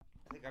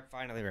think I'm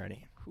finally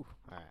ready. Whew.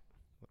 All right.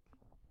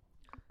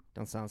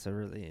 Don't sound so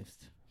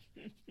relieved.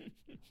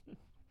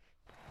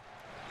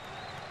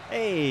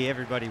 Hey,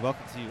 everybody.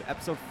 Welcome to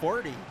episode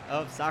 40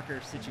 of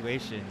Soccer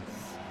Situations.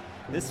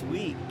 This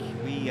week,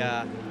 we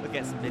look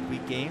at some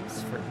midweek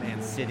games for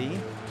Man City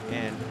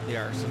and the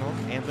Arsenal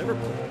and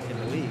Liverpool in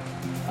the league.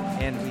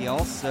 And we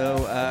also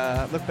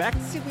look back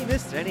to see if we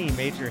missed any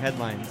major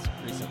headlines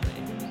recently.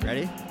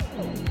 Ready?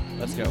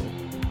 Let's go.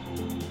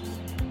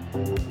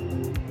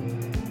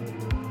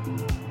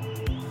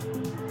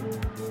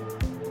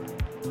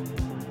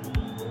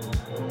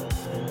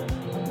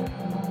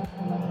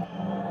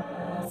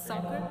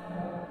 Soccer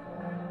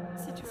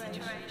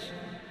Situation.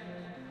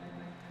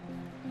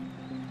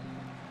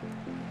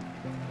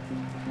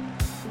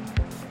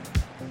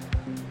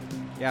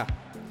 Yeah.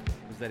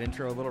 Was that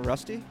intro a little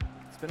rusty?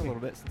 It's been a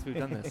little bit since we've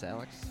done this,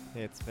 Alex.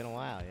 It's been a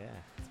while, yeah.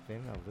 It's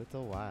been a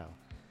little while.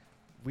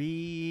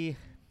 We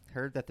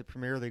heard that the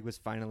Premier League was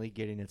finally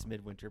getting its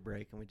midwinter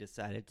break, and we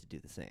decided to do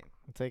the same.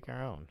 We'll take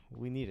our own.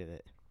 We needed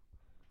it.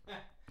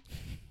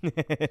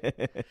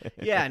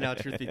 Yeah, no,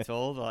 truth be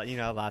told,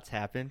 lots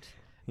happened.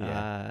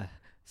 Yeah.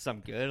 Some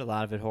good, a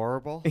lot of it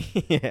horrible.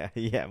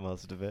 yeah,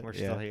 most of it. We're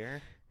still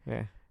here.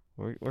 Yeah,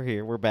 we're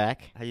here. We're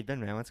back. How you been,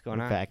 man? What's going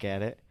We're on? back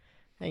at it.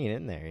 Hanging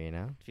in there, you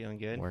know. Feeling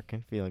good?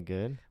 Working, feeling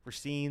good. We're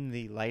seeing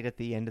the light at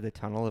the end of the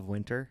tunnel of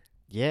winter.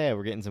 Yeah,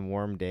 we're getting some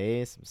warm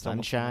days, some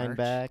almost sunshine March.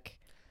 back.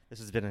 This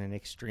has been an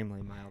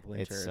extremely mild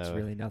winter. It's so-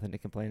 really nothing to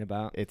complain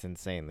about. It's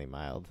insanely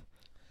mild.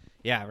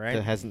 Yeah, right?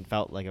 It hasn't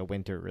felt like a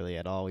winter really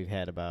at all. We've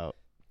had about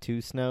 2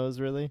 snows,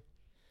 really.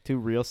 2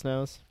 real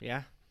snows.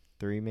 Yeah.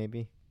 3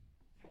 maybe.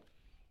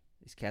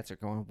 These cats are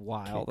going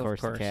wild, Of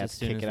course the cats as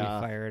soon kick as it we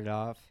off. fire it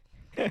off.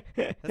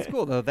 That's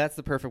cool, though. That's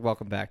the perfect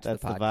welcome back to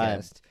That's the the podcast.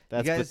 vibe.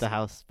 That's You what guys- the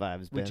house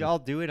vibe's been. Would y'all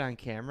do it on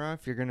camera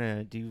if you're going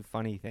to do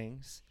funny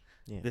things?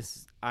 Yeah.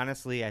 This,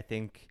 honestly, I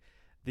think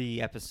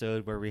the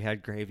episode where we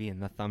had gravy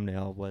in the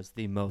thumbnail was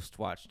the most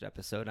watched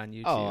episode on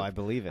YouTube. Oh, I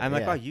believe it. I'm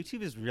like, yeah. wow,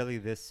 YouTube is really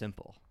this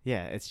simple.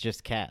 Yeah, it's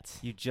just cats.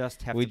 You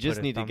just have We to just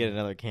put a need to get thumbnail.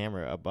 another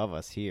camera above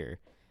us here,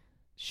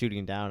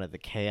 shooting down at the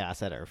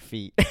chaos at our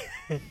feet.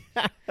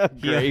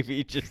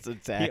 Gravy just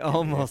attacking. He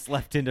almost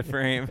left into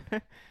frame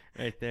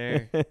right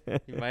there.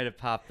 He might have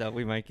popped up.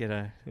 We might get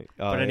a...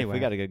 Oh, But anyway. if we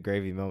got a good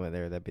gravy moment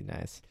there, that'd be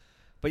nice.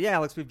 But yeah,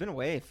 Alex, we've been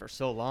away for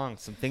so long.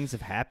 Some things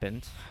have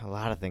happened. A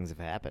lot of things have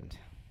happened.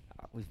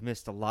 We've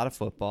missed a lot of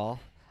football,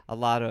 a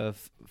lot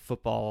of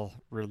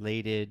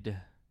football-related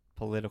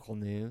political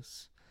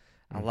news.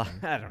 A lot.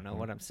 I don't know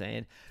what I'm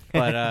saying,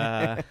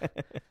 but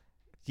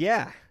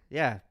yeah.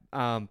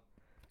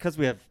 Because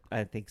we have,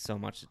 I think, so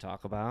much to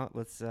talk about.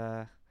 Let's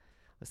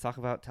talk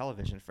about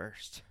television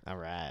first, All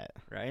right.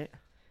 right?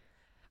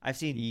 I've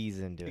seen.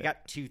 Ease into We it.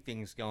 got 2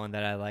 things going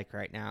that I like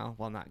right now.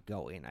 Well, not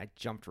going. I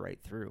jumped right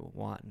through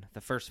one. The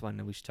first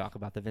one, we should talk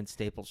about the Vince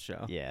Staples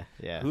show. Yeah.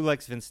 Who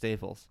likes Vince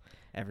Staples?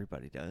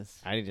 Everybody does.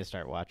 I need to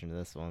start watching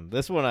this one.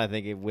 This one, I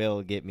think it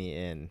will get me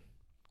in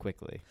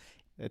quickly.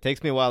 It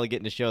takes me a while to get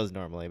into shows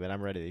normally, but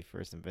I'm ready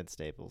for some Vince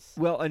Staples.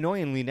 Well,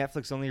 annoyingly,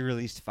 Netflix only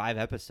released 5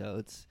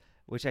 episodes,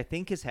 which I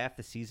think is half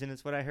the season,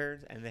 is what I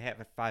heard, and they have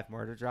 5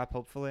 more to drop,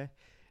 hopefully.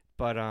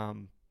 But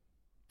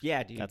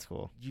yeah, dude, That's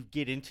cool. you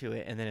get into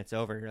it and then it's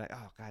over. You're like,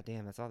 oh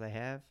goddamn, that's all they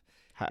have.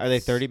 Are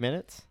they 30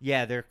 minutes?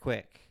 Yeah, they're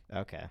quick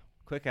Okay.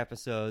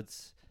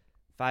 episodes.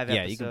 5 Yeah,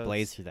 episodes. you can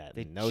blaze through that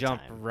They in no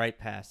jump time. right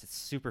past. It's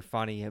super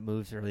funny. It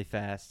moves really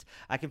fast.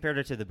 I compared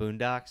it to the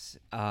Boondocks.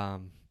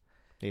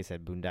 They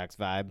said Boondocks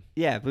vibe.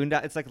 Yeah,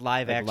 Boondock. It's like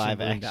live Like action. live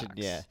Boondocks. action,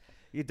 yeah.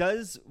 It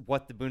does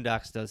what the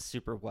Boondocks does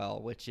super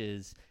well, which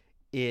is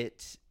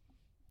it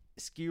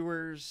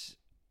skewers.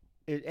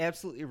 It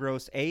absolutely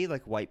roasts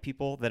like white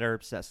people that are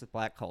obsessed with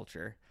black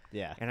culture,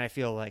 Yeah. and I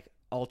feel like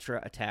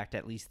ultra attacked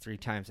at least 3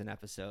 times an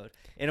episode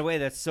in a way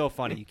that's so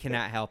funny you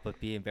cannot help but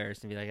be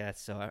embarrassed and be like,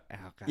 that's so. Oh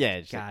god, Yeah,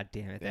 it's god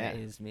damn it, that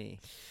yeah. is me.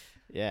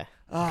 Yeah.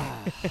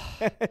 Oh,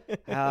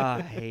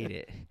 I hate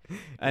it.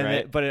 And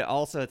Right. but it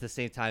also at the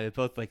same time it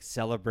both like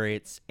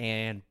celebrates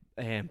and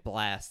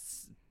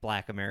blasts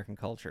Black American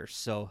culture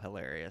so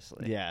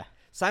hilariously. Yeah.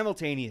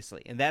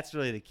 Simultaneously, and that's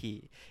really the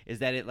key, is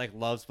that it like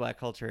loves black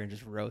culture and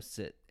just roasts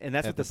it, and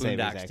that's At what the the same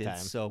Boondocks exact did time.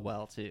 so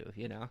well too,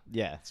 you know.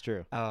 Yeah, it's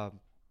true.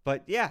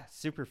 But yeah,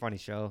 super funny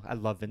show. I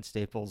love Vince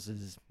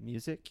Staples'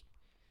 music,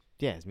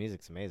 Yeah, his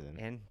music's amazing.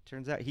 and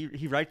turns out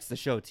he writes the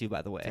show too.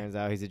 By the way, Turns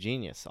out he's a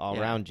genius,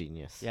 all-round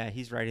genius. yeah,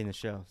 he's writing the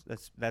show.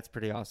 That's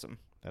pretty awesome.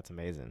 That's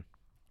amazing.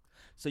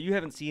 So you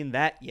haven't seen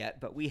that yet,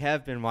 but we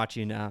have been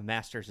watching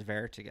Masters of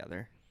Air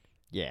together.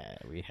 Yeah,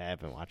 we have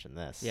been watching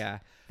this. Yeah,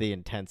 The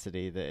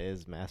intensity that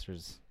is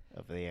Masters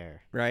of the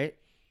Air. right.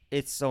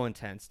 It's so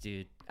intense,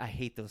 dude. I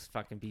hate those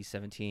fucking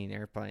B-17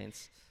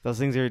 airplanes. Those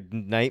things are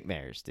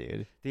nightmares,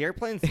 dude. The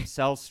airplanes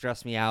themselves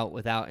stress me out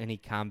without any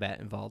combat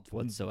involved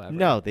whatsoever.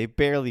 No, they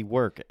barely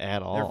work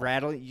at all. They're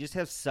rattling. You just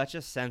have such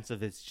a sense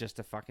of it's just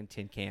a fucking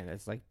tin can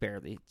that's like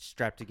barely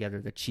strapped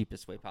together the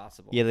cheapest way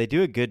possible. Yeah, they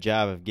do a good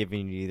job of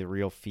giving you the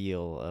real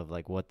feel of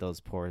like what those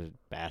poor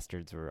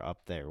bastards were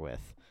up there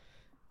with.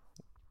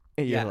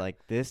 You're Yeah.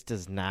 like, this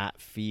does not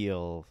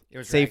feel It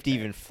was safe to ragtag.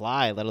 even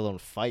fly, let alone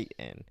fight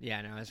in.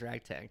 Yeah, no, it's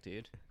ragtag,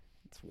 dude.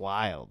 It's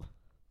wild.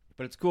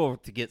 But it's cool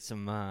to get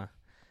some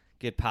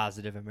good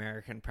positive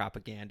American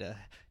propaganda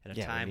at a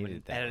Yeah, we time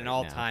needed that at an right now.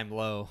 all-time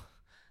low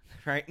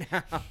right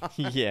now.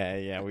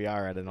 Yeah, we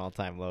are at an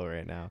all-time low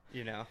right now.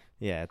 You know.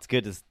 Yeah, it's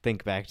good to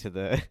think back to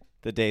the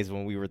days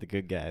when we were the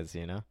good guys,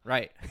 you know?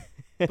 Right.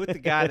 Put the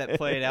guy that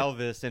played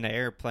Elvis in an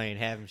airplane,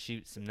 have him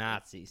shoot some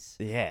Nazis.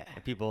 Yeah.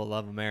 And people will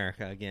love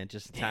America again,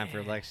 just in time for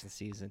election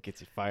season.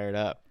 Gets you fired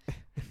up.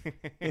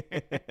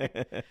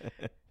 But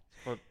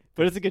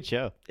But it's a good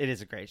show. it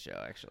is a great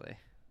show, actually.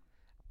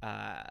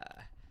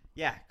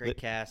 Yeah, great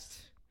cast.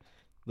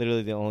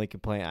 Literally the only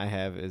complaint I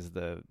have is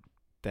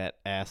that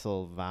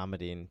asshole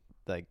vomiting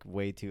like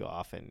way too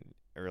often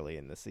early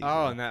in the season.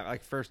 Oh, and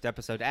that first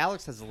episode,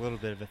 Alex has a little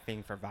bit of a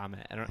thing for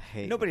vomit.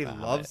 hate Nobody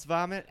vomit. loves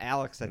vomit.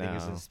 Alex, I think,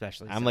 is No.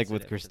 especially. I'm like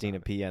with sensitive to Christina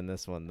vomit. P on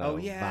this one though. Oh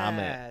yeah,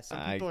 Vomit. some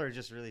I people are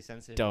just really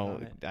sensitive. To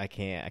vomit. I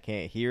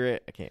can't hear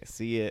it. I can't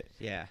see it.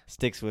 Yeah,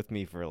 Sticks with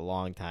me for a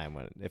long time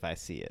if I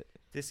see it.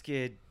 this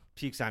kid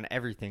pukes on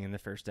everything in the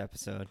first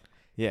episode.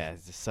 Yeah,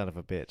 it's a son of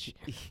a bitch.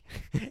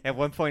 At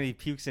one point, he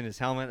pukes in his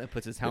helmet and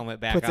puts his helmet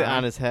back Puts on. it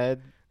on his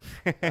head.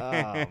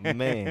 Oh,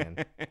 man.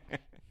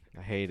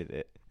 I hated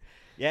it.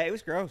 Yeah, it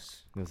was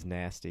gross. It was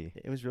nasty.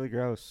 It was really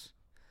gross.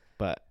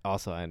 But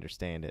also I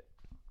understand it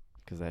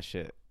because that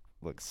shit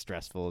looks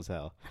stressful as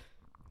hell.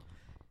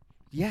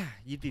 Yeah,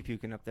 you'd be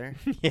puking up there,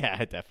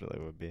 Yeah, it definitely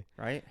would be.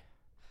 right?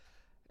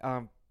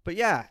 But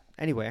yeah,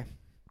 anyway,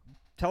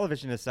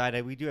 television aside,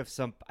 we do have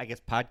some, I guess,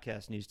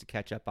 podcast news to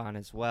catch up on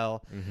as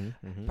well.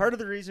 Mm-hmm. Part of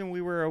the reason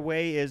we were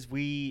away is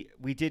we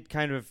did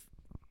kind of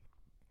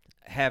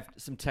have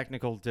some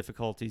technical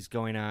difficulties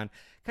going on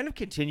kind of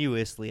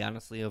continuously,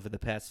 honestly, over the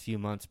past few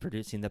months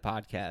producing the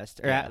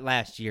podcast, or Yeah.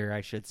 last year,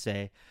 I should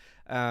say.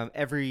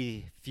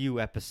 Every few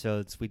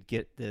episodes, we'd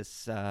get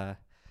this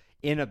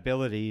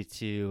inability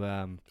to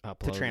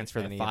Upload transfer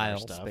the any of our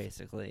files, stuff.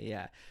 basically.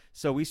 Yeah.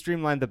 So we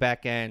streamlined the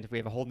back end. We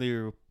have a whole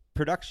new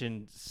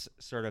production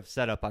sort of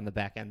setup on the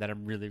back end that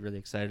I'm really, really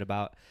excited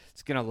about.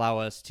 It's going to allow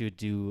us to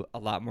do a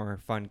lot more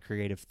fun,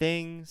 creative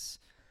things.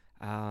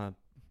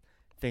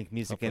 Think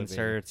music Hopefully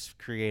inserts,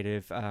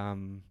 creative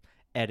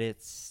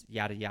edits,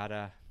 yada,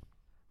 yada.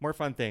 More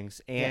fun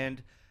things. Yeah.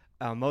 And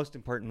most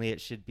importantly,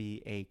 it should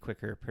be a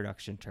quicker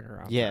production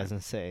turnaround. Yeah, I time. was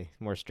going to say,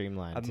 more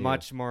streamlined A too.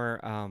 much more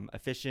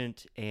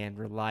efficient and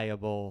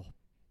reliable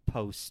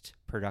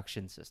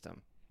post-production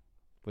system.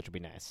 Which would be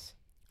nice.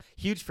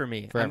 Huge for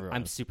me. For I'm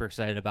everyone. super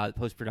excited about it.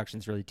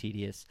 Post-production's really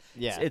tedious.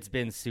 Yeah. It's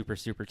been super,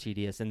 super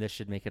tedious, and this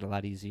should make it a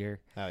lot easier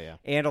Oh, yeah.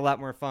 and a lot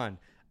more fun.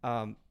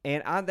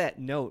 And on that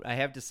note, I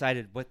have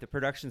decided with the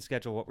production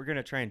schedule, what we're going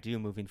to try and do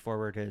moving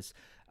forward is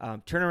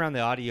turn around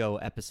the audio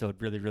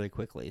episode really, really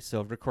quickly.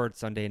 So record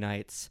Sunday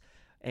nights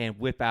and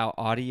whip out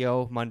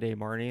audio Monday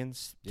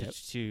mornings Yep.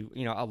 to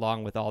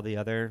along with all the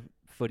other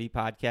footy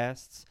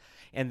podcasts.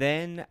 And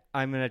then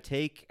I'm going to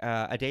take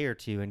a day or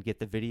two and get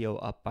the video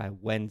up by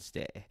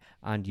Wednesday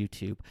on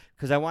YouTube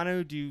because I want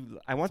the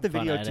Some fun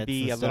video to edits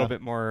be and a little stuff.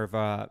 bit more of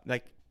a,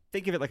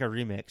 think of it like a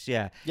remix.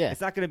 Yeah. Yeah.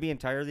 It's not going to be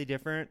entirely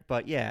different,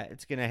 but yeah,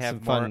 it's going to have Some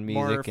fun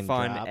more music and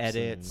fun drops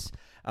edits.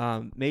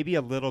 Maybe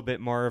a little bit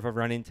more of a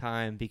running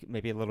time,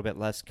 maybe a little bit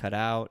less cut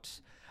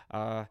out.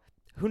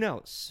 Who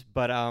knows?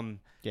 But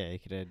Yeah, you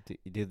could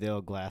do the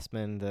old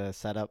Glassman, the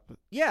setup.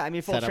 yeah, I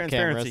mean, full Set up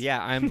transparency. cameras.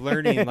 Yeah, I'm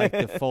learning like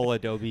the full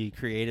Adobe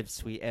Creative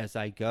Suite as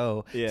I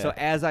go. Yeah. So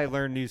as I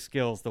learn new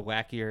skills, the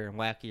wackier and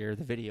wackier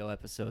the video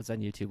episodes on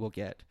YouTube will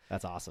get.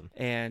 That's awesome.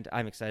 And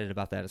I'm excited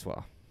about that as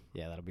well.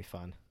 Yeah, that'll be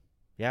fun.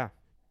 Yeah.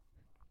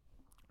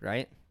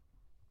 Right?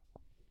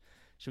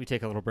 Should we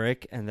take a little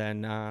break and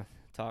then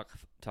talk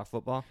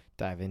football?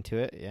 Dive into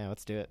it. Yeah,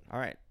 let's do it. All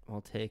right. We'll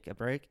take a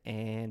break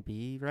and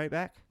be right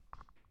back.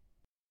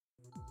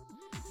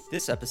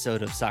 This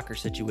episode of Soccer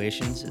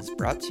Situations is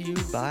brought to you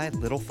by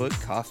Littlefoot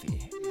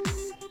Coffee.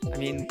 I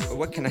mean,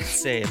 what can I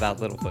say about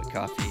Littlefoot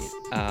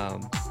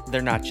Coffee?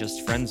 They're not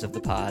just friends of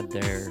the pod,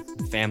 they're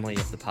family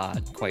of the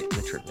pod, quite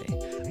literally.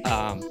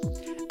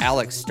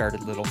 Alex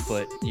started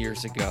Littlefoot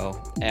years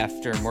ago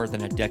after more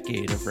than a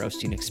decade of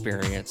roasting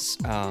experience,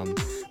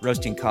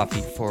 roasting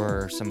coffee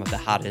for some of the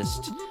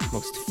hottest,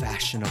 most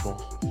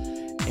fashionable,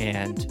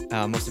 and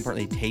most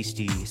importantly,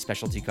 tasty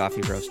specialty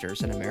coffee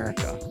roasters in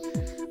America.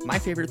 My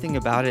favorite thing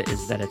about it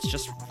is that it's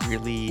just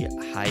really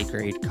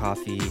high-grade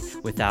coffee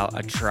without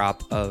a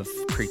drop of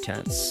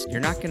pretense.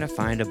 You're not going to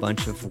find a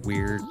bunch of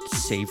weird,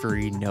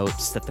 savory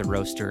notes that the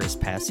roaster is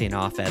passing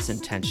off as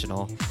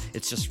intentional.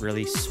 It's just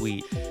really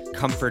sweet,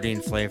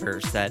 comforting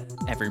flavors that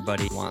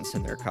everybody wants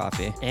in their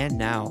coffee. And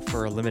now,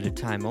 for a limited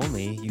time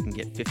only, you can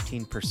get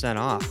 15%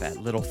 off at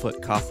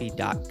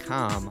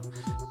littlefootcoffee.com.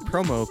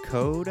 Promo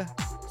code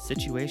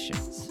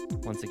SITUATIONS.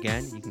 Once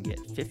again, you can get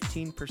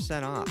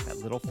 15% off at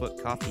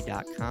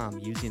littlefootcoffee.com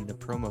using the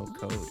promo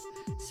code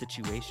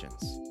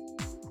SITUATIONS.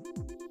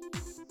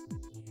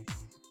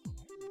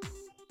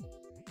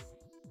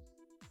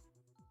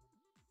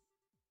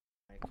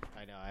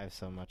 I know, I have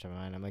so much on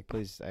mine. I'm like,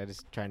 please, I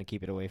just trying to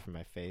keep it away from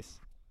my face.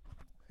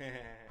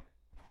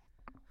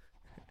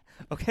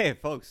 Okay,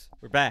 folks,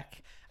 we're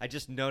back. I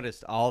just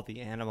noticed all the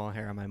animal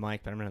hair on my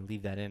mic, but I'm going to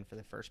leave that in for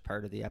the first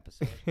part of the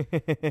episode.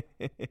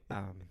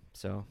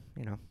 So,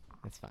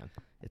 That's fine.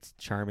 it's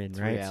charming, It's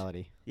right?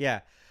 reality.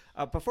 Yeah.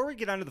 Before we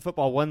get on to the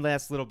football, one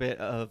last little bit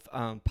of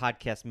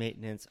podcast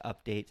maintenance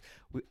update.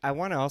 I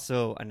want to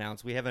also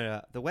announce we have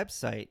the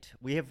website.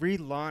 We have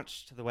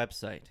relaunched the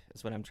website,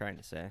 is what I'm trying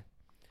to say.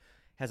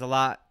 Has a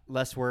lot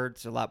less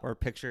words, a lot more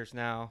pictures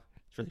now.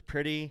 It's really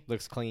pretty.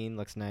 Looks clean.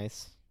 Looks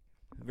nice.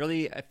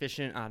 Really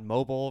efficient on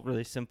mobile,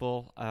 really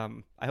simple.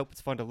 I hope it's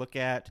fun to look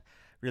at.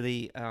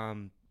 Really,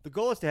 the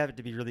goal is to have it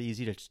to be really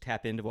easy to just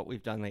tap into what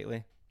we've done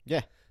lately.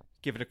 Yeah.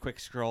 Give it a quick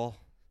scroll.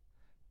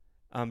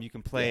 You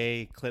can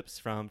play clips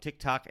from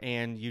TikTok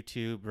and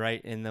YouTube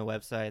right in the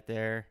website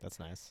there. That's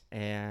nice.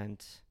 And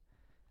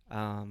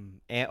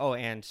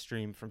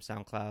stream from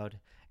SoundCloud.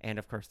 And,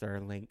 of course, there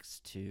are links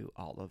to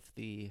all of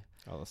the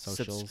socials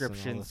and all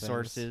subscription the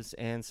sources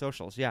and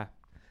socials. Yeah.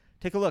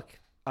 Take a look.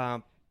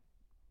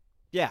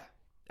 Yeah.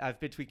 I've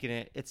been tweaking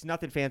it. It's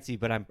nothing fancy,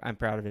 but I'm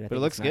proud of it. But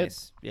it looks good.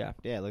 Nice. Yeah.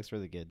 Yeah, it looks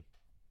really good.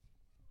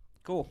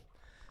 Cool.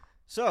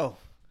 So,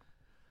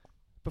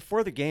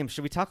 before the game,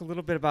 should we talk a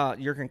little bit about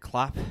Jurgen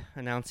Klopp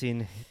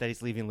announcing that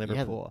he's leaving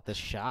Liverpool? Yeah, the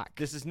shock.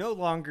 This is no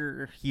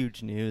longer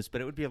huge news, but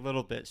it would be a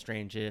little bit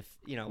strange if,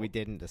 we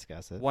didn't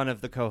discuss it. one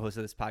of the co-hosts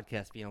of this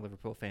podcast being a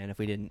Liverpool fan, if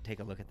we didn't take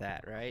a look at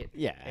that, right?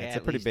 Yeah, it's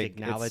At a pretty least big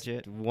acknowledge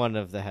it. One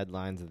of the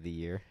headlines of the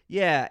year.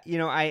 Yeah,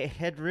 I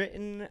had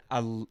written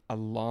a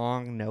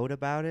long note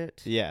about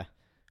it. Yeah.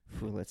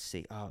 Ooh, let's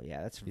see. Oh,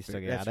 yeah, that's You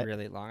still got it?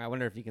 really long. I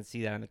wonder if you can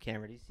see that on the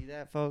camera. Do you see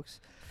that, folks?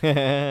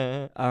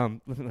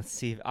 Let's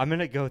see. I'm going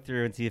to go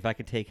through and see if I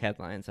can take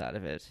headlines out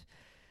of it.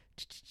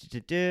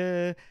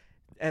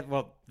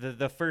 Well,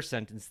 the first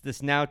sentence,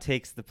 this now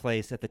takes the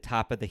place at the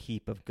top of the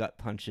heap of gut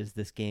punches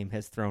this game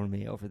has thrown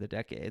me over the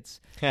decades.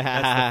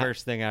 That's the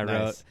first thing I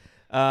wrote. Nice.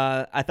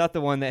 I thought the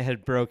one that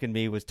had broken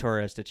me was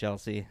Torres to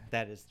Chelsea.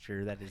 That is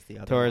true. That is the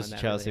other Torres one. to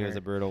that Chelsea really was a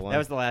hurt. brutal one. That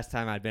was the last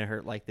time I'd been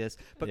hurt like this.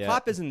 But Yeah.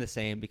 Klopp isn't the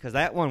same because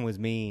that one was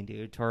mean,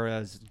 dude.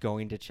 Torres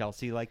going to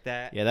Chelsea like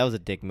that. Yeah, that was a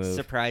dick move.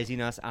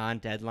 Surprising us on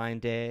deadline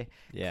day.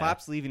 Yeah.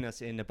 Klopp's leaving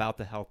us in about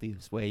the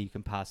healthiest way you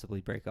can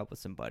possibly break up with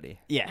somebody.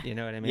 Yeah. You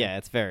know what I mean? Yeah,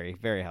 it's very,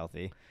 very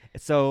healthy.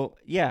 So,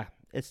 yeah,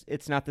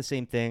 it's not the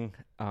same thing.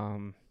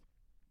 What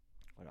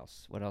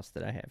else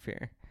did I have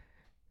here?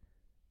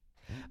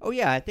 Oh,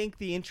 yeah, I think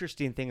the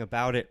interesting thing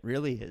about it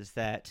really is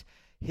that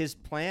his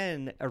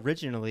plan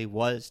originally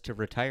was to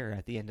retire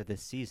at the end of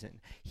this season.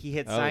 He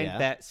had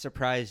signed that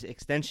surprise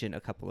extension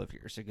a couple of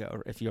years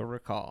ago, if you'll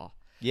recall.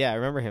 Yeah, I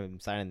remember him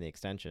signing the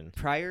extension.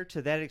 Prior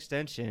to that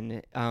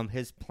extension,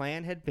 his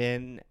plan had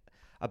been,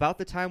 about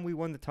the time we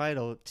won the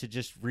title, to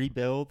just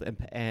rebuild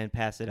and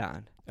pass it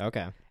on.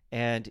 Okay.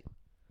 And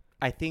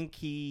I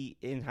think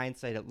in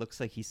hindsight, it looks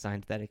like he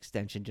signed that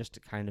extension just to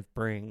kind of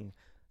bring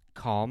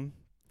calm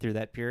through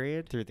that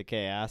period. Through the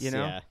chaos,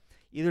 Yeah.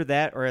 Either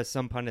that or, as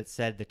some pundits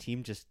said, the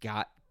team just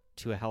got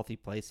to a healthy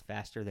place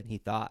faster than he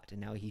thought,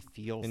 and now he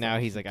feels And now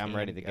like he's he like, I'm can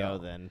ready to go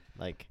then.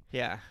 Like,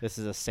 Yeah. this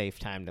is a safe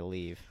time to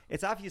leave.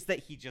 It's obvious that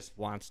he just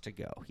wants to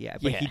go. Yeah,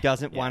 but he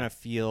doesn't want to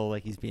feel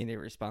like he's being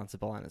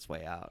irresponsible on his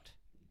way out.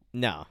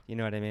 No. You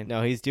know what I mean?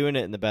 No, he's doing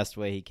it in the best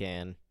way he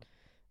can.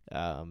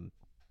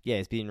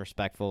 He's being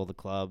respectful of the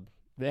club.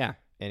 Yeah.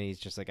 And he's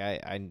just like,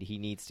 he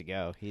needs to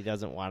go. He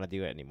doesn't want to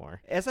do it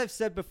anymore. As I've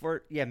said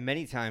before,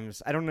 many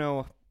times, I don't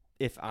know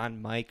if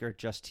on mic or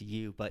just to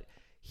you, but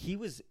he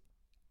was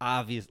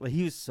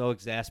so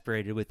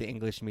exasperated with the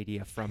English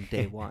media from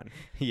day one.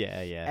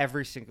 Yeah.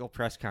 Every single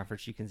press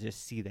conference, you can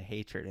just see the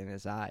hatred in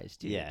his eyes,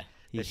 dude. Yeah,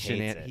 he hates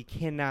it. He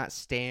cannot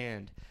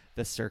stand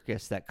the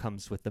circus that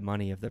comes with the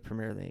money of the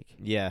Premier League.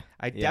 Yeah.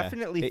 I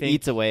definitely it think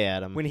eats away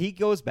at him. when he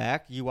goes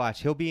back, you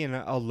watch, he'll be in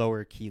a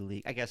lower key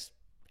league. I guess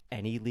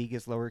any league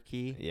is lower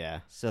key. Yeah.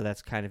 So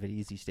that's kind of an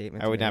easy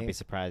statement. I would to not make. be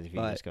surprised if he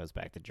but- just goes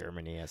back to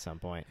Germany at some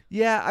point.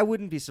 Yeah, I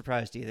wouldn't be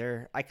surprised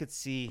either. I could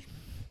see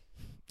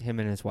him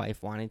and his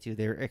wife wanting to.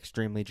 They're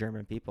extremely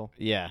German people.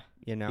 Yeah.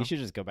 You know? He should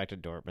just go back to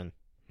Dortmund.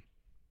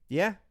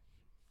 Yeah.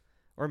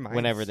 Or Mainz.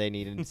 Whenever they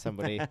needed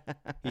somebody.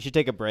 You should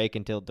take a break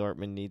until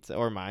Dortmund needs,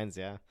 or Mainz,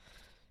 yeah.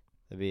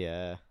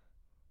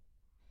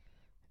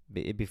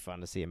 It'd be fun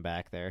to see him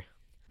back there.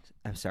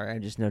 I'm sorry, I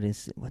just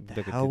noticed. What the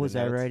Looking hell through the was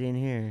I notes. writing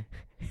here?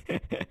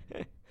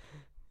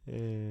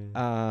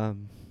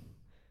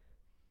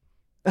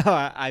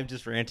 I'm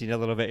just ranting a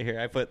little bit here.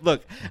 I put,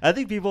 look, I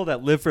think people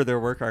that live for their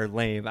work are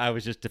lame. I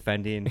was just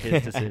defending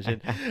his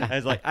decision. I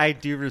was like, I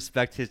do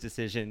respect his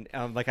decision.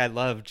 I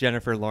love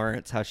Jennifer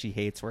Lawrence, how she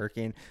hates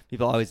working.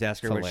 People always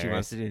ask her It's what she hilarious.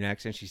 wants to do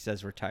next, and she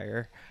says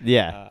retire.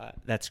 Yeah.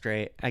 That's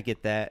great. I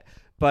get that.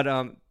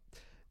 But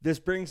this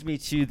brings me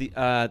to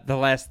the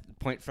last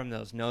point from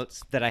those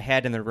notes that I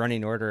had in the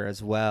running order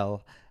as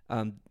well.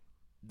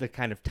 The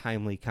kind of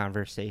timely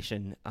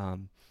conversation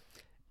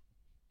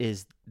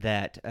is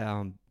that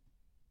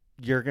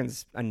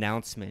Jurgen's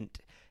announcement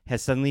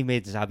has suddenly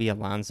made Xabi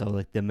Alonso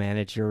like the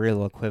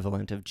managerial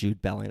equivalent of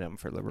Jude Bellingham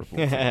for Liverpool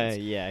fans.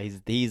 Yeah,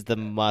 he's the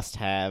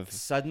must-have.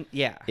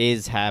 Yeah.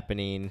 Is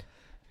happening.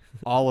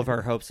 all of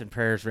our hopes and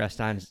prayers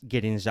rest on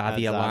getting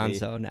Xavi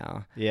Alonso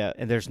now. Yeah.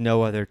 And there's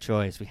no other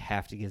choice. We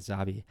have to get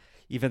Xavi.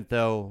 Even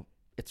though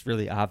it's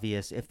really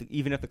obvious,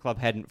 even if the club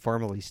hadn't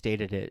formally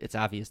stated it, it's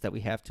obvious that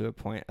we have to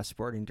appoint a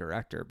sporting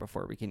director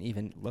before we can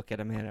even look at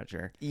a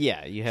manager.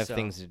 Yeah, you have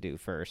things to do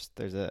first.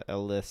 There's a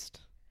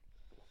list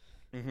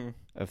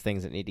of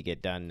things that need to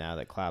get done now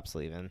that Klopp's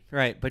leaving.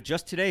 Right, but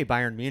just today,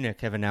 Bayern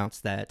Munich have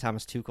announced that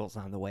Thomas Tuchel's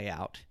on the way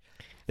out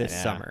this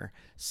summer.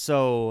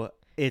 So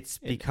it's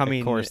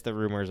becoming... Of course, the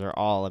rumors are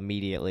all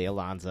immediately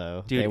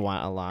Alonso. Dude, they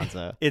want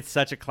Alonso. It's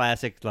such a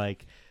classic,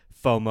 like,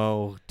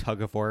 FOMO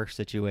tug-of-war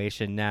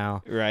situation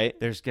now. Right.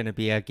 There's going to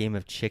be a game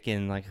of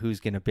chicken, like who's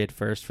going to bid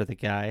first for the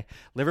guy.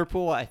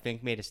 Liverpool, I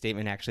think, made a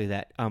statement, actually,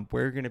 that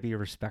we're going to be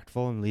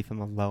respectful and leave him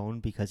alone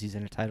because he's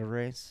in a title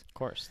race. Of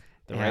course.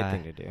 The right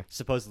thing to do.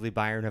 Supposedly,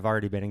 Bayern have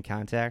already been in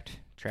contact.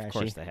 Trashy. Of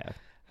course they have.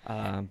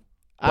 But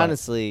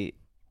honestly,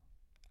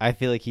 I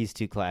feel like he's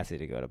too classy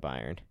to go to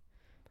Bayern.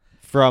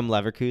 From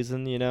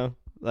Leverkusen, you know?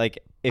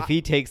 Like, if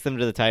he takes them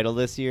to the title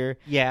this year,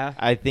 yeah,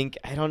 I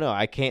don't know.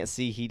 I can't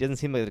see. He doesn't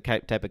seem like the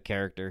type of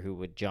character who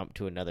would jump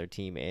to another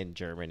team in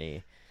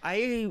Germany.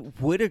 I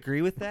would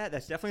agree with that.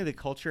 That's definitely the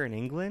culture in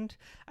England.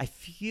 I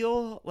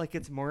feel like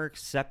it's more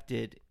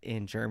accepted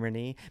in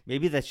Germany.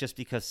 Maybe that's just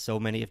because so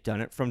many have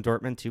done it from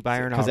Dortmund to Bayern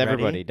already. Because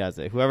everybody does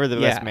it. Whoever the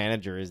best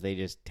manager is, they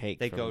just take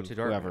they from go to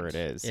whoever Dortmund. it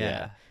is.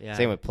 Yeah.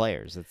 Same with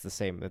players. It's the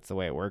same. That's the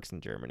way it works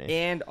in Germany.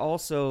 And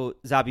also,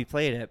 Xabi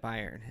played at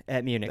Bayern,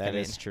 at Munich. That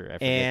is true. I forget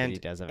that he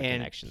does have a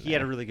connection there. He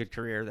had a really good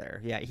career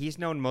there. Yeah, he's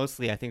known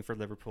mostly, I think, for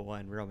Liverpool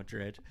and Real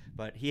Madrid.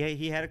 But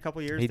he had a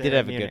couple years He there did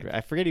have at a Munich. good...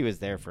 I forget he was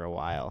there for a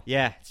while.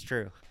 Yeah, it's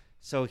true.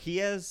 So he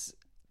has...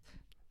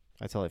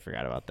 I totally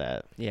forgot about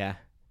that. Yeah.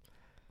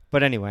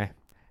 But anyway,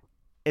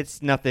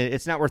 it's nothing.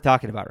 It's not worth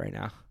talking about right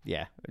now.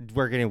 Yeah.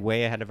 We're getting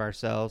way ahead of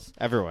ourselves.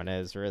 Everyone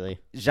is, really.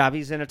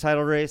 Xavi's in a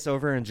title race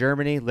over in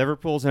Germany.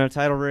 Liverpool's in a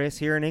title race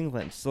here in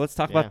England. So let's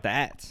talk about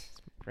that,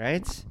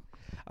 right?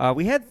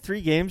 We had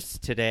 3 games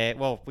today.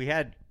 Well, we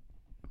had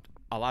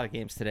a lot of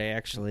games today,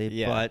 actually.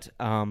 Yeah.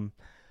 But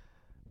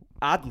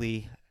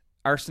oddly...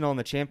 Arsenal in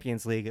the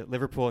Champions League,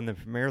 Liverpool in the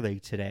Premier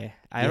League today.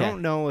 I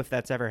don't know if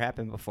that's ever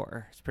happened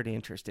before. It's pretty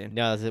interesting.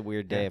 No, it's a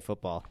weird day of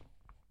football.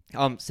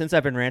 Since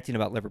I've been ranting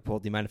about Liverpool,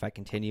 do you mind if I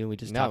continue? We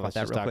just talk about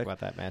that real quick. Talk about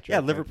that match. Yeah,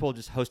 Liverpool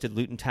just hosted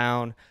Luton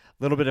Town.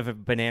 A little bit of a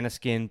banana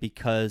skin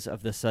because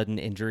of the sudden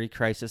injury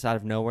crisis out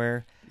of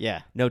nowhere.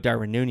 Yeah. No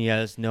Darwin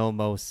Nunez, no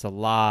Mo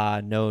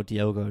Salah, no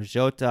Diogo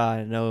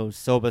Jota, no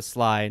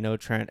Szoboszlai, no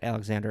Trent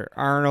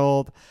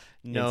Alexander-Arnold,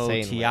 no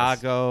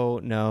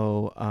Thiago,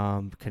 no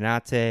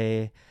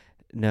Konate.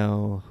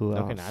 No, who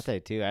else? No,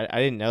 Konate, too. I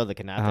didn't know the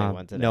Konate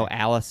one today. No,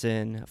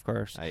 Allison, of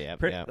course.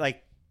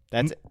 Like,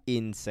 that's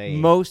insane.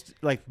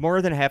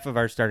 More than half of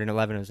our starting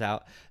 11 was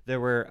out.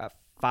 There were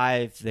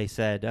 5, they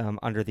said,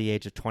 under the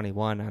age of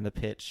 21 on the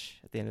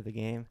pitch at the end of the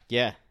game.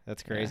 Yeah,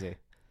 that's crazy.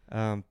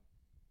 Yeah.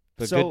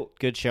 But so,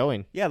 good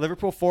showing. Yeah,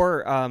 Liverpool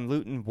 4,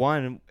 Luton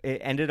 1. It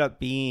ended up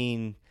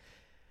being,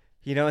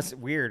 it's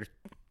weird.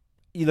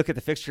 You look at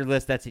the fixture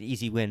list, that's an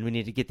easy win. We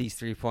need to get these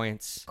 3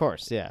 points. Of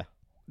course, yeah.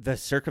 The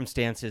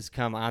circumstances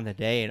come on the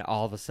day, and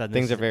all of a sudden,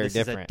 things are very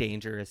different. This is a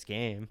dangerous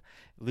game.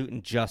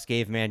 Luton just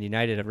gave Man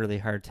United a really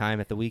hard time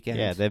at the weekend.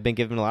 Yeah, they've been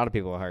giving a lot of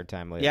people a hard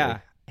time lately. Yeah,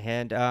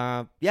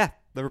 and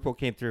Liverpool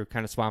came through,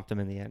 kind of swamped them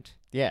in the end.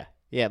 Yeah,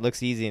 it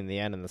looks easy in the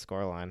end in the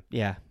scoreline.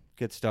 Yeah,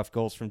 good stuff.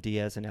 Goals from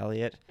Diaz and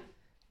Elliott.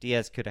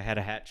 Diaz could have had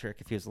a hat trick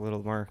if he was a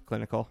little more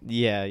clinical.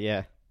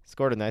 Yeah.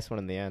 Scored a nice one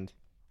in the end.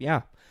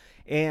 Yeah,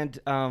 and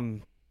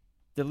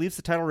that leaves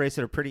the title race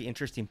at a pretty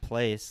interesting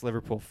place.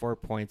 Liverpool 4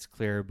 points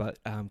clear, but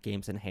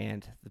games in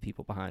hand, the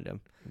people behind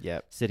them.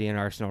 Yep. City and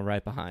Arsenal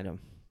right behind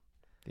them.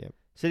 Yep.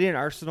 City and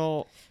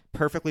Arsenal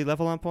perfectly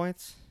level on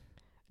points?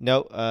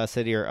 No,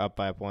 City are up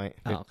by a point.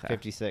 Okay.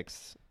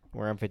 56.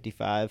 We're on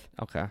 55.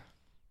 Okay.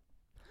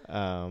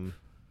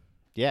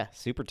 Yeah,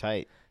 super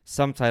tight.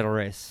 Some title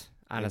race,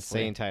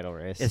 honestly. Insane title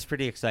race. It's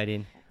pretty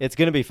exciting. It's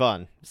going to be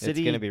fun. City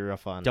it's going to be real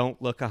fun.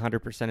 Don't look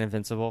 100%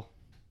 invincible.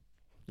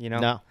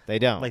 No, they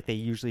don't. Like they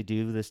usually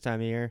do this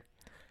time of year.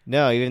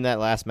 No, even that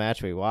last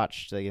match we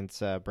watched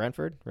against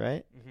Brentford,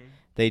 right? Mm-hmm.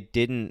 They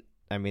didn't.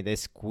 I mean, they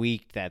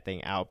squeaked that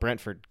thing out.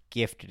 Brentford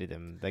gifted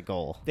them the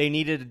goal. They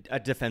needed a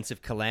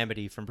defensive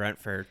calamity from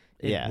Brentford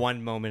in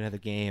one moment of the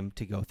game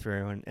to go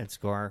through and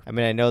score. I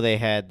mean, I know they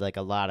had like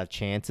a lot of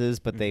chances,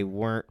 but they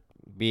weren't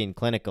being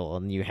clinical,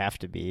 and you have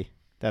to be.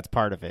 That's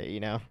part of it,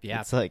 Yeah.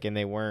 It's like, and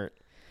they weren't,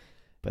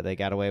 but they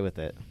got away with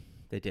it.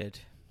 They did,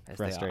 as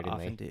frustratingly. they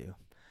often do.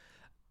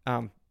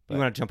 You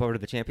want to jump over to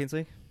the Champions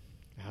League?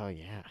 Oh,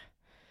 yeah.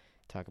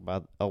 Talk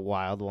about a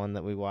wild one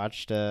that we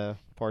watched,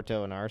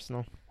 Porto and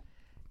Arsenal.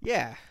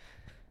 Yeah.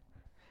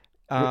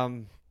 What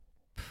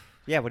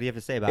do you have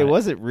to say about it? It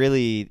wasn't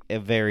really a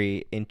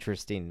very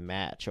interesting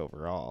match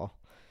overall.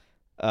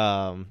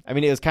 I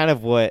mean, it was kind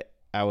of what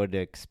I would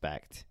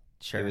expect.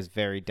 Sure. It was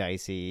very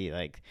dicey.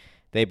 Like,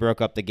 they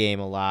broke up the game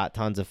a lot.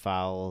 Tons of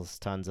fouls,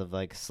 tons of,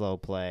 like, slow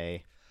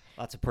play.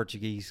 Lots of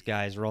Portuguese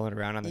guys rolling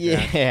around on the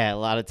ground. Yeah, a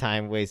lot of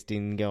time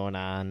wasting going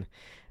on.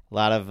 A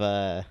lot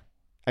of,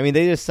 I mean,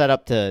 they just set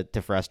up to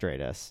frustrate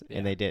us, Yeah.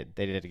 and they did.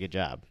 They did a good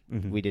job.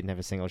 Mhm. We didn't have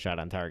a single shot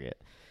on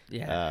target.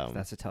 Yeah,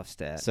 that's a tough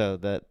stat. So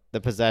the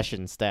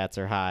possession stats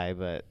are high,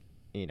 but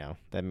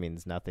that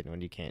means nothing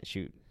when you can't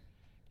shoot.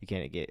 You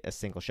can't get a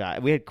single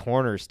shot. We had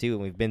corners too,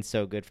 and we've been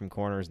so good from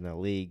corners in the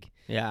league.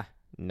 Yeah.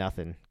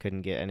 Nothing.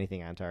 Couldn't get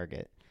anything on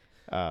target.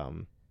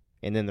 And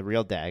then the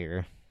real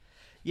dagger.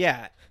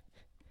 Yeah.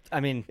 I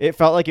mean, It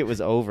felt like it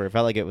was over. It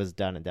felt like it was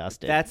done and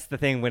dusted. that's the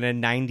thing when a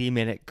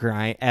 90-minute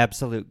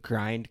absolute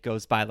grind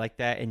goes by like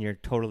that and you're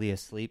totally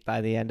asleep by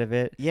the end of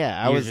it. Yeah,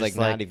 I You're was just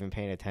not even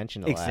paying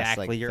attention to the Exactly. last,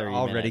 like, You're 30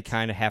 already minutes.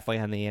 kind of halfway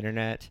on the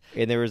internet.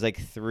 And there was a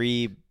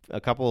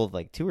couple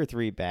of 2 or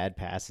 3 bad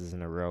passes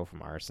in a row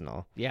from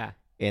Arsenal. Yeah.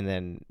 And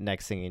then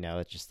next thing you know,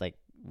 it's just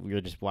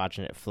you're just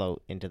watching it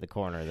float into the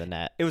corner of the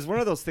net. It was one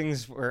of those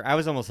things where I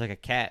was almost like a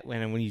cat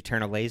when you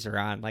turn a laser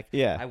on.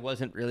 Yeah. I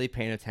wasn't really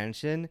paying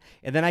attention.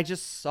 And then I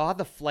just saw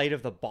the flight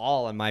of the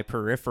ball in my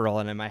peripheral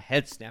and then my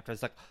head snapped. I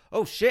was like,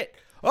 oh, shit.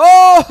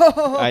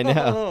 Oh! I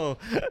know.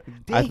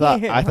 I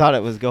thought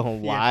it was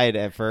going wide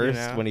at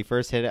first when he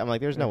first hit it. I'm like,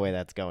 there's no way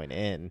that's going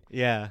in.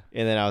 Yeah.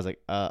 And then I was like,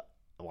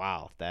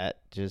 wow, that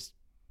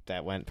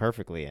went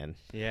perfectly in.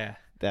 Yeah.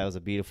 That was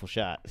a beautiful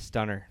shot.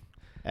 Stunner.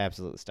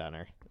 Absolute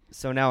stunner.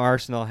 So now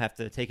Arsenal have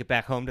to take it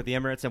back home to the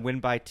Emirates and win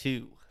by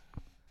 2.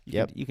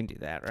 You can do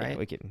that, right?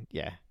 We can.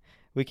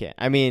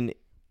 I mean,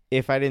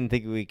 if I didn't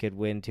think we could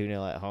win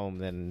 2-0 at home,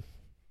 then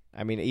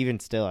I mean,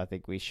 even still, I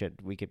think we should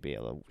be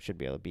able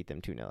to beat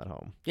them 2-0 at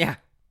home. Yeah.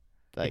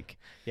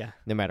 Yeah.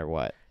 No matter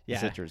what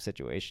Yeah. the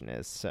situation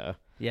is. So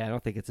Yeah, I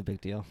don't think it's a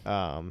big deal.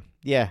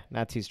 yeah,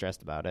 not too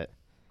stressed about it.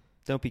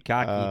 Don't be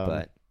cocky,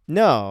 but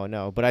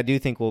No, but I do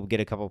think we'll get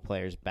a couple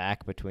players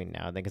back between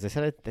now and then, because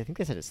I think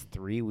they said it's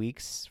 3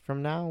 weeks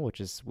from now, which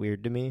is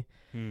weird to me.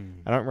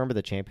 I don't remember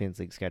the Champions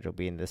League schedule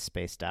being this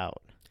spaced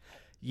out.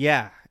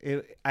 Yeah,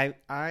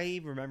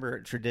 I remember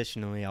it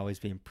traditionally always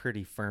being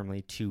pretty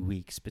firmly 2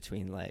 weeks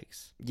between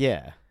legs.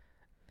 Yeah.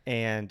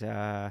 And,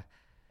 yeah,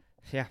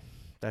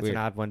 that's Weird.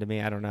 an odd one to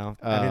me. I don't know.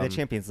 I mean, the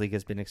Champions League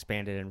has been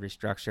expanded and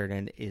restructured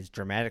and is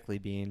dramatically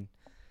being,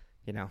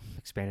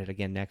 expanded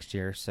again next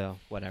year. So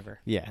whatever.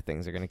 Yeah,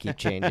 things are going to keep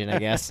changing, I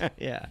guess.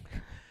 Yeah.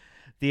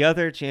 The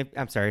other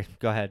I'm sorry.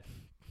 Go ahead.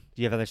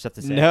 Do you have other stuff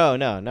to say? No.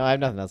 I have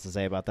nothing else to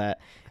say about that.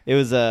 It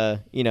was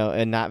a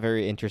not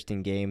very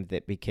interesting game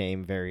that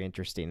became very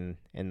interesting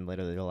in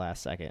literally the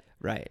last second.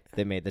 Right.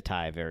 That made the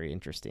tie very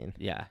interesting.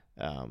 Yeah.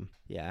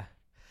 Yeah.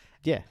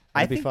 Yeah.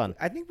 It'd be fun.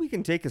 I think we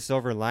can take a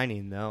silver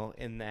lining, though,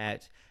 in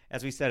that,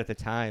 as we said at the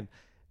time,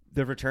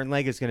 the return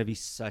leg is going to be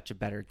such a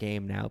better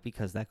game now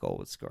because that goal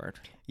was scored.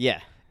 Yeah.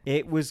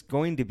 It was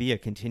going to be a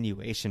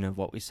continuation of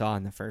what we saw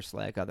in the first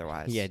leg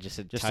otherwise. Yeah, just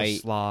a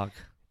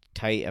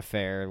tight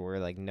affair where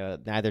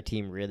neither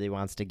team really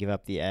wants to give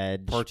up the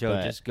edge.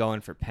 Porto just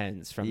going for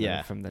pens from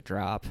the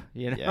drop.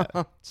 Yeah,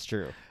 it's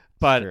true.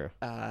 But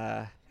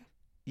now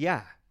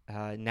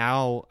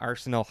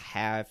Arsenal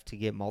have to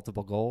get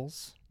multiple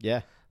goals.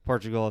 Yeah.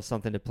 Portugal has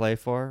something to play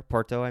for.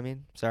 Porto, I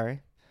mean,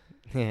 sorry.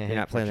 You're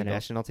not playing the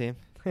national team.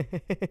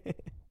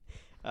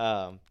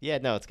 Yeah,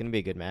 no, it's gonna be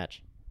a good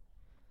match.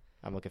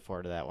 I'm looking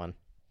forward to that one.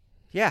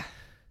 Yeah.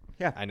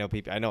 I know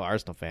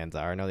Arsenal fans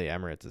are. I know the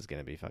Emirates is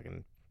gonna be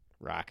fucking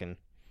rocking.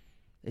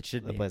 It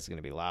should be. The place is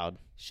gonna be loud.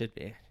 Should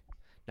be.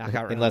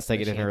 Knockout Unless they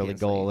get an early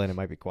Champions goal, League. then it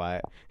might be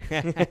quiet.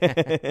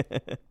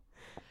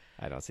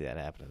 I don't see that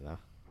happening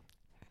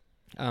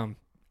though.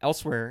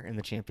 Elsewhere in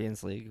the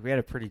Champions League, we had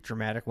a pretty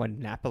dramatic one.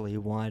 Napoli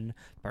won.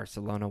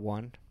 Barcelona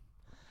won.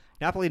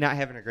 Napoli not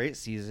having a great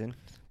season,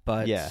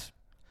 but a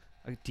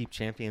deep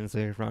Champions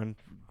League run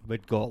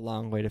would go a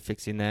long way to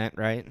fixing that,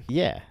 right?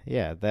 Yeah,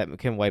 that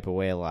can wipe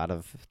away a lot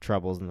of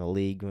troubles in the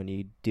league when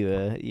you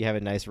have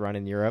a nice run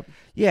in Europe.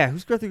 Yeah, who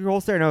scored the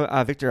goals there? No,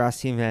 Victor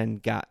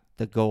Osimhen got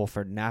the goal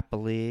for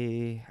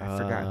Napoli. I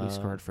forgot who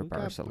scored for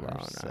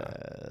Barcelona.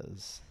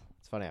 It's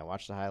funny, I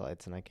watched the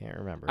highlights and I can't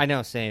remember. I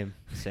know, same.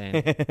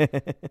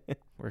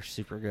 We're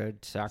super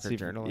good soccer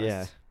journalists.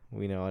 Yeah,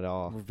 we know it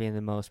all. We're being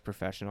the most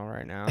professional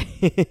right now.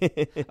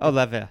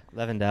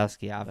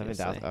 Lewandowski,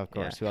 obviously. Of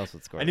course. Yeah. Who else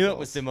would score? I knew goals? it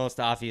was the most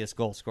obvious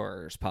goal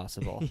scorers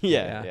possible.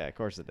 Yeah, of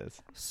course it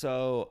is.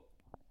 So,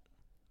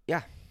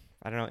 yeah,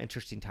 I don't know.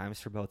 Interesting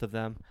times for both of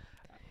them.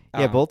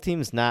 Yeah, both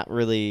teams not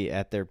really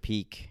at their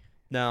peak.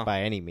 No,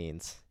 by any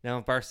means.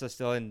 No, Barca's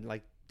still in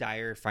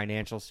dire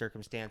financial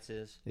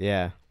circumstances.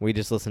 Yeah, we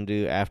just listened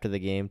to after the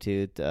game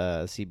to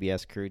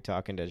CBS crew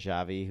talking to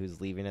Xavi,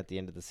 who's leaving at the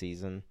end of the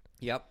season.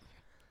 Yep.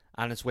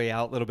 On his way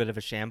out, a little bit of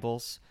a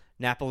shambles.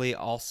 Napoli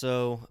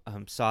also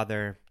saw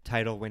their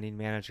title-winning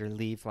manager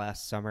leave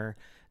last summer.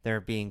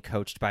 They're being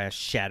coached by a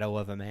shadow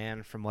of a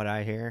man, from what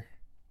I hear.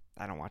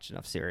 I don't watch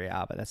enough Serie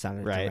A, but that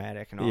sounded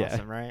dramatic and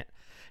awesome, right?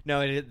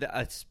 No,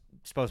 it's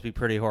supposed to be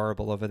pretty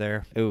horrible over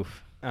there.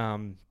 Oof.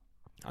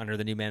 Under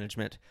the new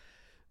management,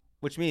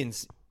 which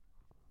means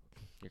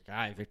your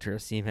guy, Victor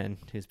Osimhen,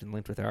 who's been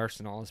linked with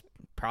Arsenal, is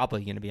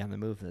probably going to be on the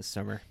move this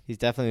summer. He's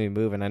definitely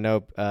moving. I know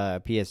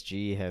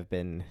PSG have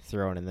been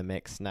thrown in the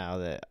mix now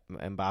that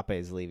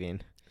Mbappe's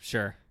leaving.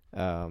 Sure.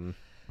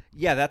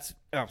 Yeah, that's.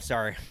 Oh,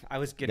 sorry. I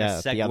was gonna Yeah,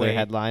 segue. the other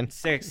headline.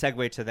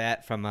 Segue to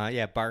that from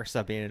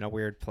Barca being in a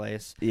weird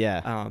place.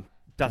 Yeah.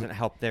 Doesn't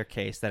help their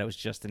case that it was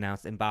just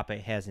announced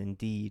Mbappe has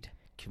indeed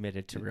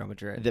committed to Real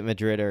Madrid. That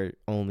Madrid are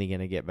only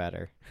going to get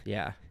better.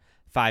 Yeah,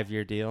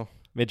 5-year deal.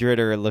 Madrid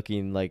are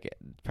looking like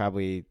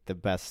probably the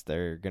best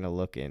they're going to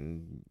look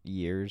in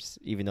years,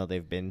 even though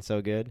they've been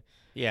so good.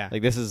 Yeah,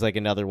 Like this is like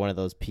another one of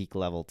those peak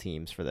level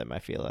teams for them, I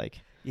feel like.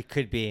 it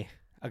could be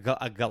a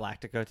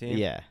Galactico team.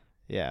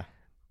 Yeah.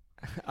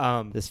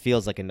 Um, This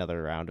feels like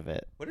another round of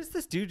it. what does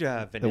this do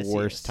to The Vinicius?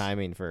 worst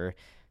timing for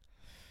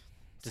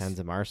sends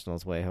him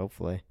Arsenal's way,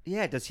 hopefully.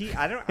 Yeah, does he?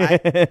 I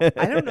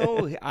don't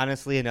know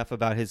honestly enough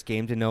about his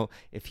game to know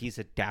if he's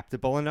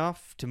adaptable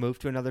enough to move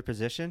to another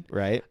position.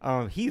 Right?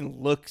 He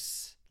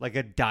looks like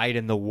a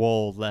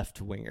dyed-in-the-wool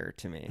left winger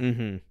to me.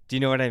 Mm-hmm. Do you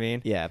know what I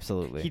mean? Yeah,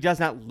 absolutely. He does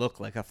not look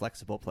like a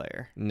flexible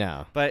player.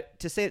 No. But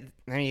to say,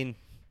 I mean,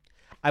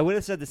 I would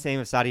have said the same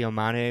of Sadio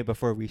Mane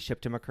before we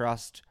shipped him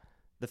across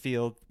the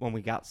field when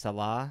we got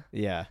Salah.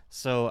 Yeah.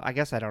 So I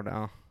guess I don't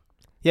know.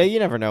 Yeah, you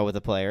never know with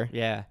a player.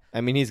 Yeah,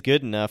 I mean, he's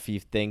good enough, you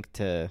think,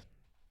 to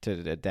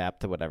adapt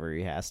to whatever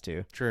he has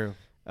to. true.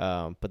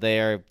 But they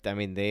are.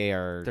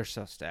 They're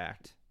so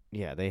stacked.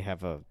 Yeah, they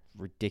have a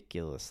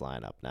ridiculous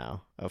lineup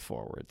now of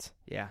forwards,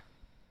 Yeah,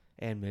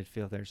 and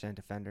midfielders and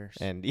defenders.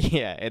 and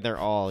and they're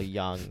all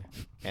young,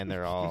 and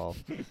they're all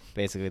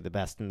basically the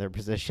best in their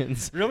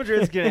positions. Real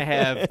Madrid's gonna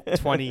have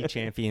 20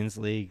 Champions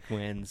League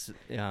wins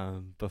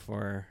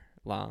before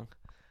long.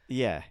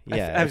 Yeah, I was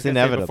it's gonna say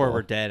inevitable. before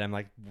we're dead. I'm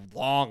like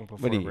long before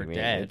What do you we're mean?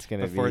 dead. It's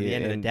gonna before be the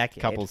end of the in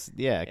decade. couple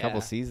Yeah.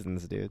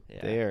 seasons, dude. Yeah.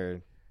 They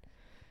are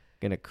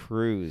gonna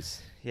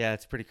cruise. Yeah,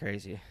 it's pretty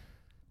crazy.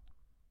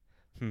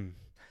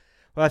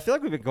 Well, I feel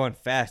like we've been going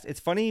fast. It's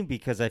funny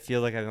because I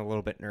feel like I'm a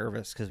little bit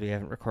nervous because we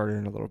haven't recorded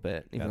in a little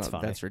bit. Even That's though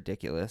funny. that's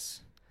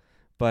ridiculous.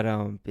 But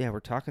yeah,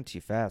 we're talking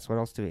too fast. What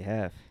else do we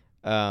have?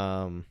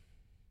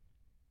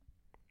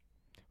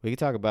 We can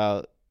talk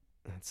about.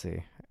 Let's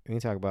see. We can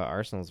talk about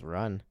Arsenal's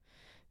run.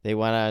 They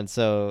went on.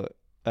 So,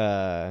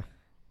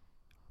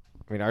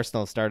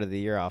 Arsenal started the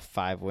year off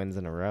 5 wins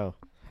in a row.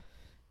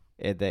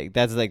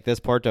 That's like this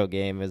Porto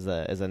game is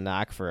a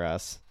knock for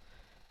us,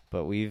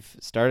 but we've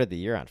started the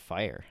year on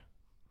fire.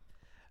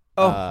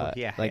 We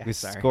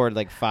sorry. scored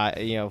like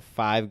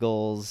 5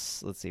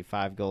 goals. Let's see,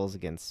 5 goals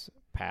against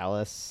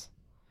Palace.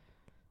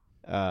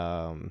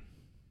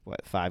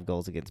 5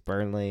 goals against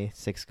Burnley,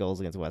 6 goals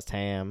against West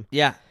Ham.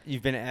 Yeah,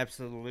 you've been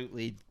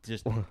absolutely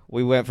just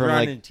We went from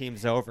running like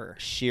teams over.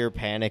 sheer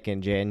panic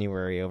in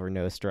January over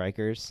no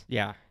strikers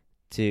Yeah.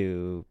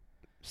 to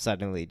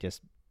suddenly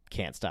just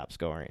can't stop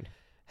scoring.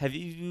 Have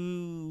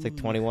you? It's like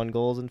 21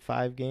 goals in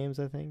 5 games,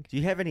 I think. Do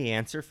you have any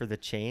answer for the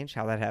change?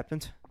 How that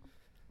happened?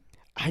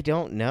 I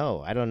don't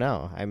know.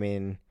 I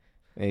mean,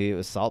 maybe it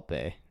was Salt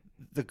Bay.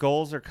 The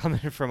goals are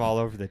coming from all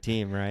over the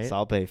team, right?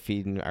 Salt Bay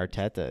feeding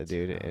Arteta,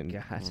 dude, Oh, and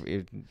God.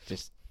 it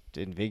just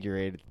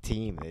invigorated the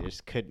team. They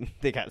just couldn't.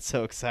 They got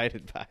so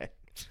excited by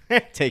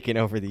it, taking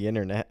over the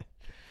internet.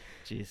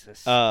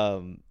 Jesus.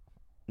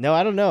 No,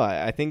 I don't know.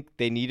 I think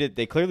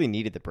they clearly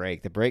needed the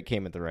break. The break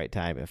came at the right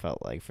time, it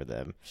felt like, for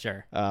them.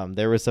 Sure.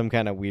 There was some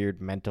kind of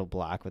weird mental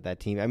block with that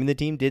team. I mean, the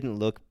team didn't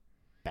look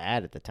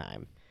bad at the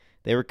time.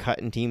 They were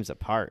cutting teams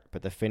apart,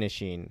 but the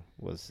finishing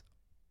was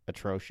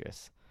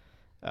atrocious.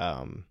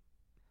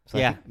 So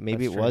I think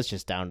maybe it that's true. was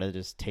just down to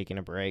just taking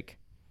a break,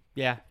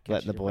 Yeah.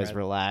 letting the catching your boys breath.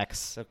 relax.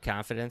 So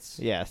confidence.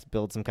 Yes,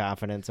 build some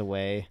confidence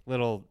away.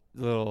 Little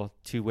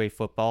two-way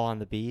football on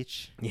the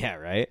beach. Yeah,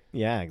 right?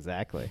 Yeah,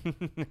 exactly.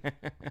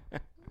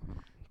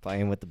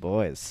 Playing with the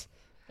boys.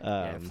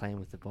 Yeah, playing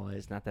with the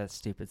boys. Not that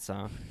stupid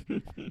song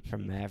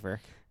from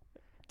Maverick.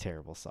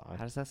 Terrible song.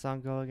 How does that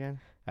song go again?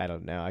 I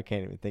don't know. I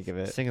can't even think of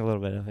it. Sing a little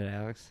bit of it,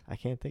 Alex. I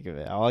can't think of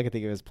it. All I can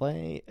think of is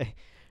playing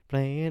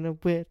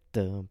with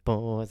the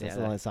boys. That's Yeah,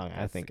 the only song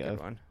I That's think a good of.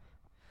 one.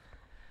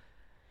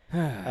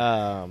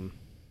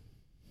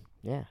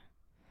 Yeah.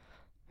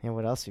 And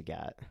what else we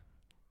got?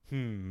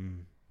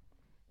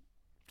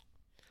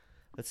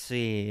 Let's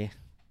see.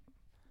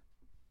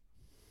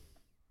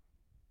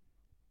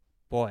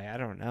 Boy, I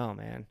don't know,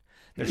 man.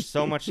 There's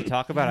so much to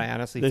talk about. I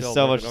honestly There's feel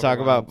so a much little to talk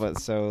about, overwhelmed.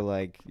 but so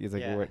like he's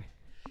like, Yeah. what?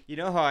 You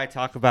know how I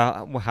talk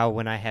about how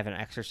when I haven't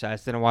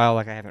exercised in a while,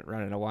 like I haven't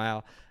run in a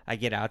while, I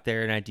get out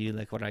there and I do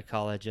like what I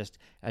call a just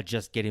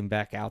getting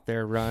back out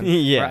there run.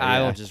 Yeah, where I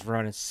yeah. will just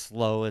run as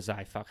slow as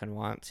I fucking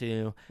want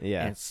to,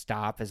 Yeah. and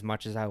stop as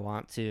much as I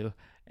want to,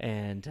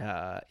 and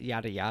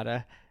yada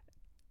yada.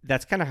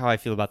 That's kind of how I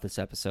feel about this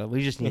episode.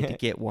 We just need to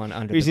get one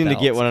under. We just the need to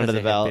belt get one under 'cause the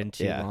it had belt, Been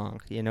too yeah.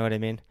 long. You know what I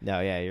mean? No,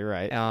 yeah, you're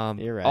right.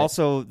 You're right.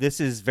 Also, this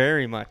is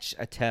very much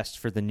a test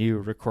for the new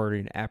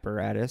recording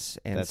apparatus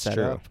and That's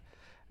setup.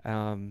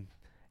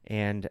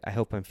 And I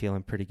hope I'm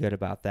feeling pretty good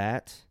about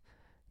that.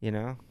 You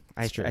know,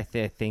 It's true. I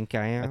think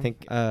I am. I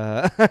think-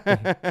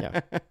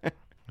 Yeah.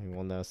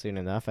 We'll know soon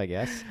enough, I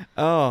guess.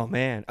 Oh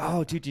man.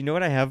 Oh, dude. You know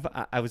what I have?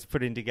 I was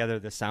putting together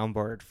the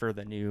soundboard for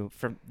the new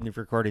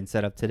recording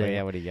setup Oh, today.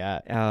 yeah, what do you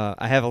got?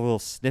 I have a little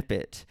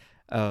snippet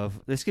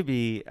this could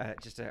be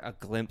just a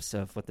glimpse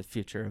of what the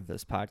future of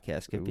this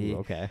podcast could be.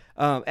 Okay.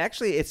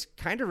 Actually, it's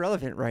kind of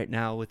relevant right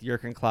now with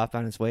Jurgen Klopp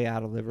on his way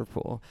out of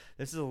Liverpool.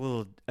 This is a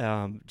little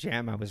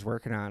jam I was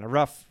working on, a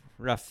rough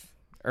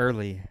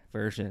early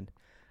version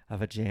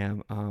of a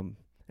jam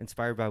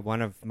inspired by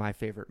one of my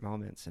favorite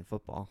moments in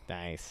football.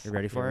 Nice. You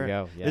ready for Here it? we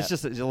go. Yeah. It's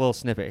just a little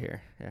snippet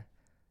here. Yeah.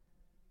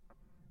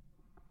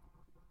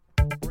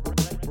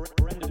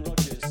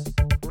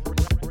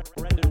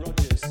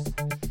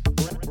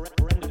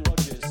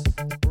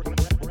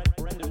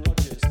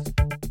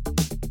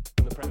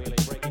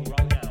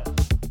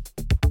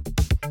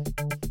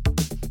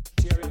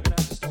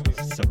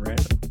 So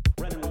random.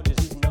 Brendan Rodgers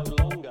is no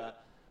longer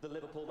the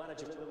Liverpool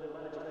manager.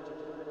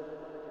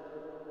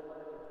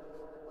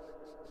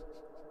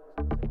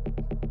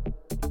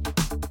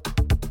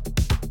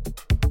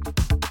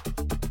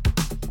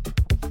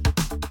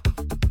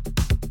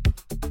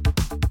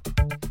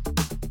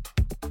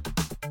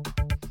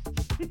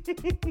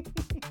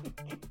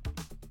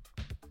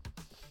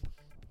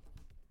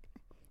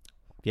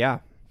 Yeah,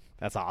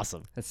 That's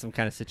awesome. that's some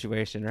kind of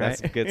situation, right?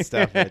 That's some good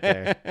stuff right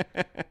there.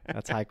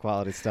 That's high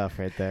quality stuff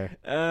right there.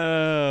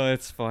 Oh,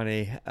 it's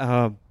funny.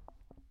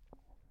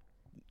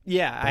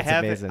 Yeah, That's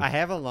amazing. I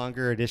have a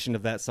longer edition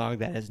of that song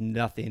that has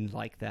nothing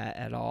like that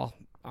at all.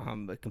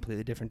 A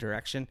completely different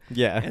direction.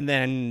 Yeah. And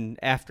then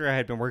after I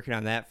had been working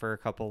on that for a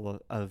couple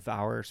of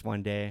hours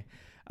one day,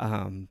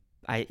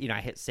 I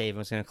hit save and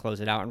was going to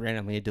close it out and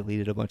randomly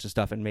deleted a bunch of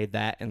stuff and made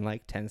that in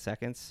like 10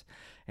 seconds.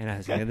 And I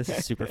was like, this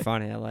is super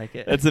funny. I like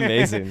it. That's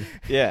amazing.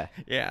 Yeah.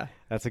 Yeah.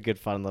 That's a good,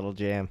 fun little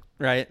jam.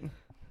 Right.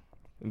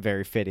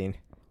 Very fitting.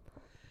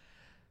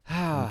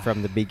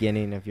 From the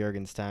beginning of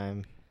Jurgen's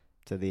time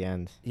to the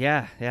end.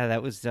 Yeah.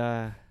 That was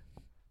the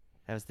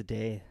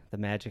day the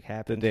magic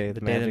happened. The day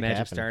the magic magic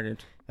happened.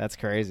 started. That's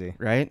crazy.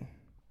 Right.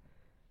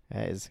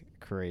 That is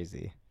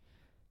crazy.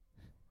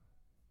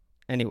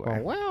 Anyway.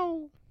 Oh,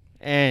 wow.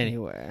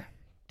 Anyway.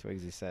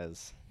 Twigsy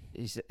says.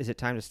 Is it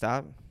time to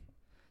stop?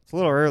 It's a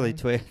little early,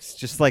 Twigs.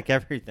 Just like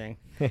everything.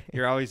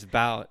 You're always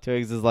about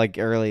Twigs is like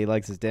early. He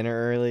likes his dinner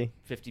early.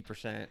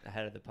 50%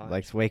 ahead of the punch.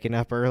 Likes waking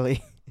up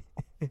early.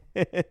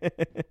 Yeah.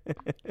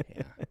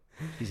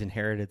 He's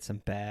inherited some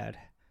bad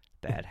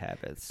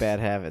habits. Bad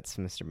habits,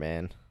 Mr.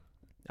 Man.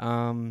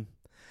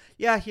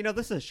 Yeah,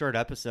 this is a short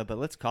episode, but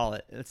let's call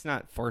it. Let's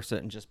not force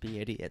it and just be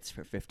idiots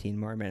for 15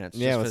 more minutes.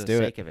 Yeah, just let's for the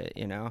do sake of it,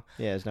 Yeah,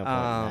 there's no point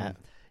in that.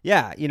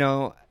 Yeah,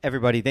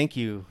 everybody, thank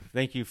you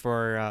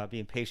for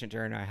being patient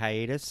during our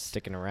hiatus.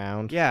 Sticking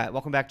around. Yeah,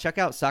 welcome back. Check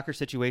out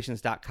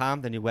soccersituations.com,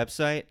 the new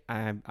website.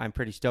 I'm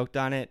pretty stoked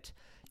on it.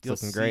 You'll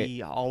looking see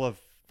great. all of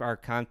our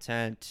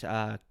content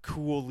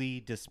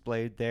coolly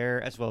displayed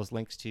there, as well as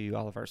links to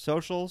all of our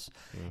socials.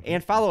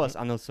 And follow us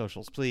on those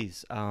socials,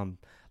 please.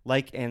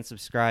 Like and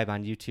subscribe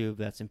on YouTube.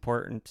 That's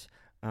important.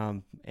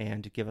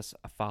 And give us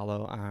a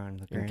follow on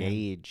the gram.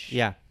 Engage.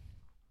 Yeah.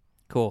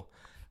 Cool.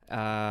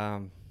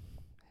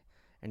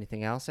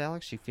 Anything else,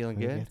 Alex? You feeling I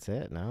think good? That's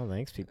it. No,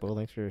 thanks, people.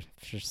 Thanks for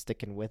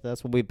sticking with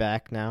us. We'll be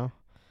back now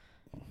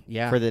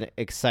Yeah. for the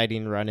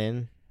exciting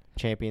run-in,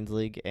 Champions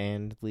League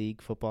and league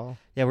football.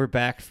 Yeah, we're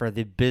back for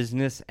the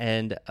business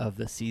end of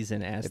the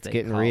season, as It's they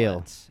getting call real.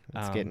 it.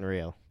 It's getting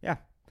real. Yeah.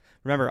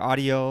 Remember,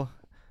 audio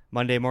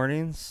Monday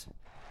mornings,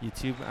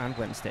 YouTube on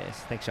Wednesdays.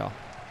 Thanks, y'all.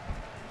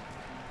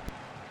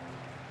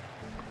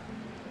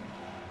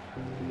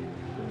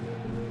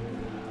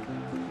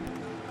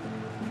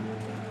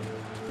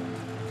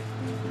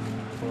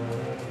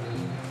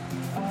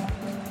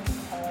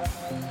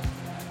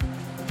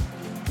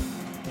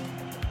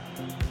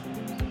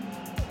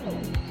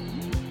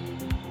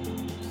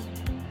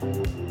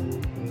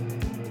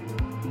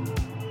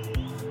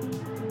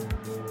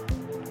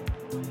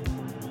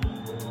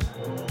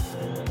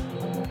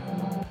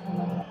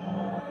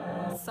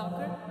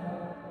 Soccer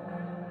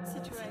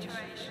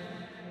situation.